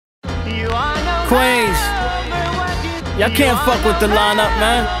Y'all can't fuck with the lineup,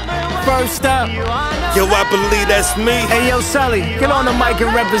 man. First up, yo, I believe that's me. Hey yo, Sully, get on the mic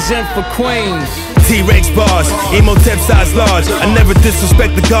and represent for Queens. T-Rex bars, emo tip size large. I never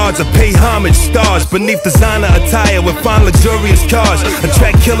disrespect the gods, I pay homage. Stars beneath designer attire with fine luxurious cars.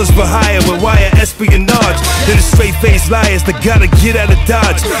 Attract killers for hire with wire espionage. They're the straight-faced liars that gotta get out of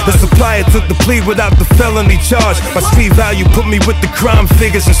Dodge. The supplier took the plea without the felony charge. My street value put me with the crime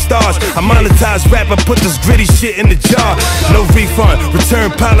figures and stars. I monetize rap, I put this gritty shit in the jar. No refund,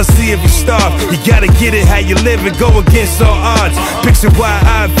 return policy if you starve. You gotta get it how you live and go against all odds. Picture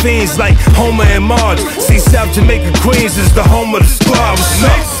wide-eyed fiends like Homer and Marge. See, South Jamaica, Queens is the home of the squad.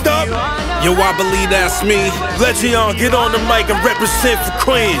 Next up, yo, I believe that's me. Leadgeon, get on the mic and represent for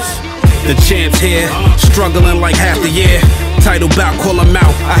Queens. The champ's here, struggling like half the year. Title bout, call him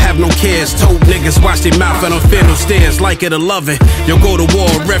out, I have no cares. Told niggas watch their mouth, I don't fear no stares. Like it or love it, yo, go to war,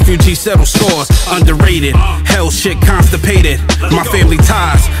 refugee settle scores. Underrated, hell shit constipated. My family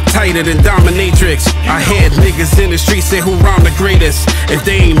ties, tighter than dominatrix. I had niggas in the streets say who rhyme the greatest. If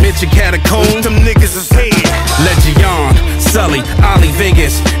they ain't mention Catacomb, them niggas is hated. Leadgeon, Sully, Ollie,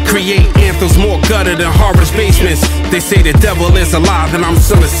 Vegas. Create anthems more gutter than horror's basements. They say the devil is alive and I'm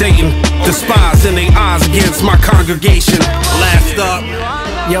son of Satan. Despise in their eyes against my congregation. Last up,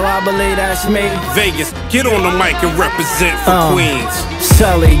 Yo, I believe that's me. Vegas, get on the mic and represent for Queens.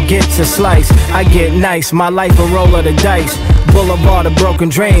 Sully gets a slice, I get nice. My life a roll of the dice. Boulevard of broken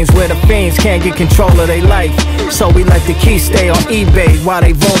dreams where the fiends can't get control of their life. So we let the key stay on eBay while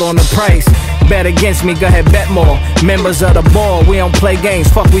they vote on the price. Bet against me, go ahead, bet more. Members of the board, we don't play games.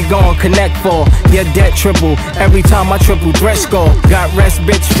 Fuck, we gon' connect for your debt triple. Every time I triple threat score. Got rest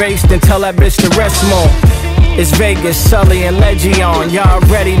bitch face, then tell that bitch to rest more. It's Vegas, Sully and Leadgeon. Y'all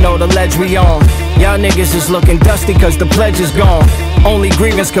already know the ledge we on. Y'all niggas is looking dusty cause the pledge is gone. Only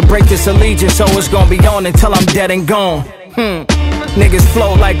grievance could break this allegiance, so it's gonna be on until I'm dead and gone. Niggas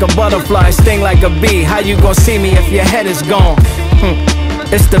float like a butterfly, sting like a bee. How you gon' see me if your head is gone?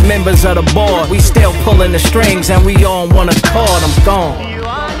 It's the members of the board, we still pulling the strings and we on one accord. I'm gone.